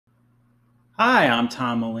Hi, I'm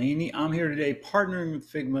Tom Mulaney. I'm here today partnering with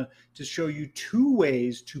Figma to show you 2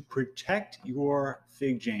 ways to protect your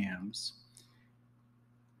FigJams: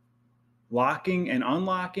 locking and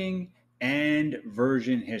unlocking and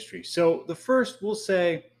version history. So the first, we'll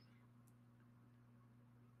say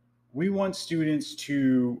we want students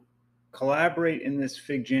to collaborate in this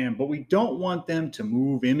FigJam, but we don't want them to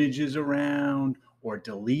move images around or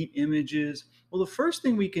delete images. Well, the first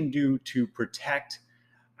thing we can do to protect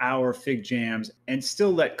our FigJams and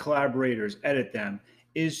still let collaborators edit them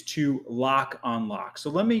is to lock unlock. So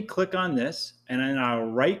let me click on this and then I'll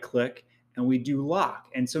right click and we do lock.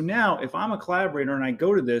 And so now if I'm a collaborator and I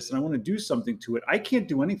go to this and I want to do something to it, I can't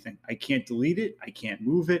do anything. I can't delete it. I can't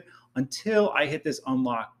move it until I hit this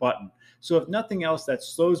unlock button. So if nothing else, that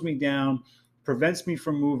slows me down, prevents me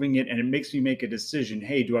from moving it, and it makes me make a decision.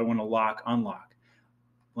 Hey, do I want to lock, unlock?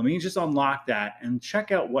 Let me just unlock that and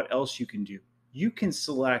check out what else you can do. You can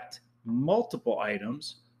select multiple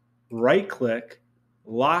items, right click,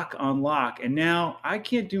 lock, unlock, and now I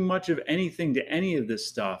can't do much of anything to any of this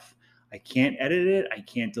stuff. I can't edit it, I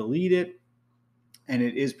can't delete it, and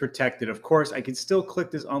it is protected. Of course, I can still click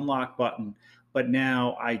this unlock button, but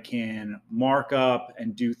now I can mark up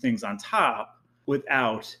and do things on top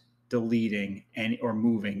without deleting any or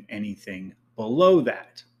moving anything below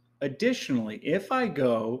that. Additionally, if I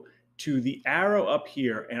go to the arrow up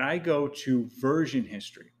here and I go to version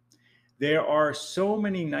history, there are so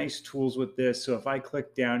many nice tools with this. So if I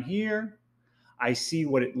click down here, I see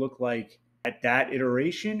what it looked like at that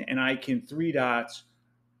iteration, and I can 3 dots,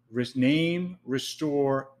 name,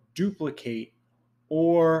 restore, duplicate,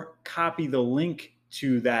 or copy the link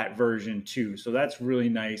to that version too. So that's really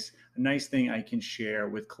nice, a nice thing I can share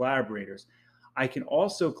with collaborators. I can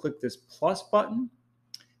also click this plus button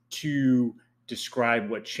to describe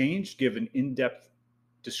what changed, give an in-depth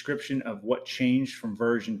description of what changed from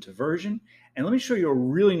version to version. And let me show you a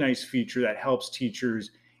really nice feature that helps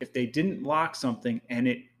teachers if they didn't lock something and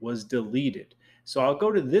it was deleted. So I'll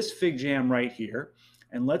go to this FigJam right here,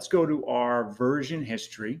 and let's go to our version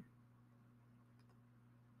history.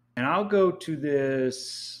 And I'll go to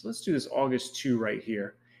this, let's do this August 2 right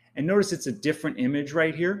here. And notice it's a different image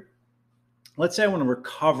right here. Let's say I want to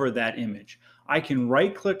recover that image. I can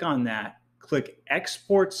right click on that, click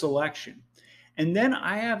export selection, and then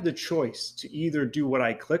I have the choice to either do what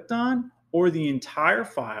I clicked on or the entire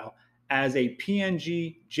file as a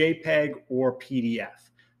PNG, JPEG, or PDF.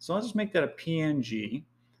 So I'll just make that a PNG.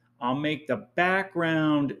 I'll make the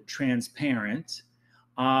background transparent.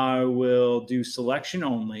 I will do selection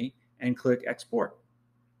only and click export.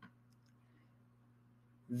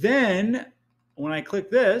 Then when I click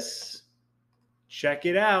this, check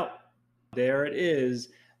it out. There it is.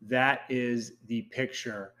 That is the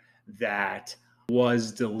picture that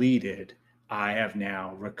was deleted. I have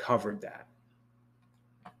now recovered that.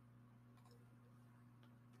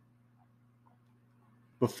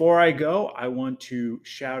 Before I go, I want to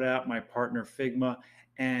shout out my partner Figma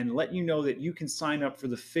and let you know that you can sign up for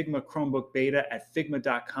the Figma Chromebook beta at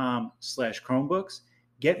figma.com/Chromebooks.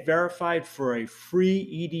 Get verified for a free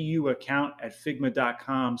EDU account at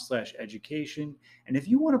figma.com/education. And if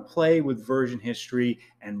you want to play with version history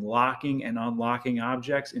and locking and unlocking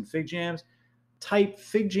objects in FigJams, type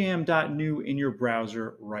FigJam.new in your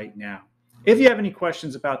browser right now. If you have any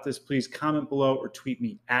questions about this, please comment below or tweet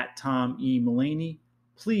me at Tom E. Mulaney.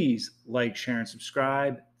 Please like, share, and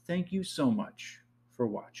subscribe. Thank you so much for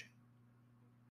watching.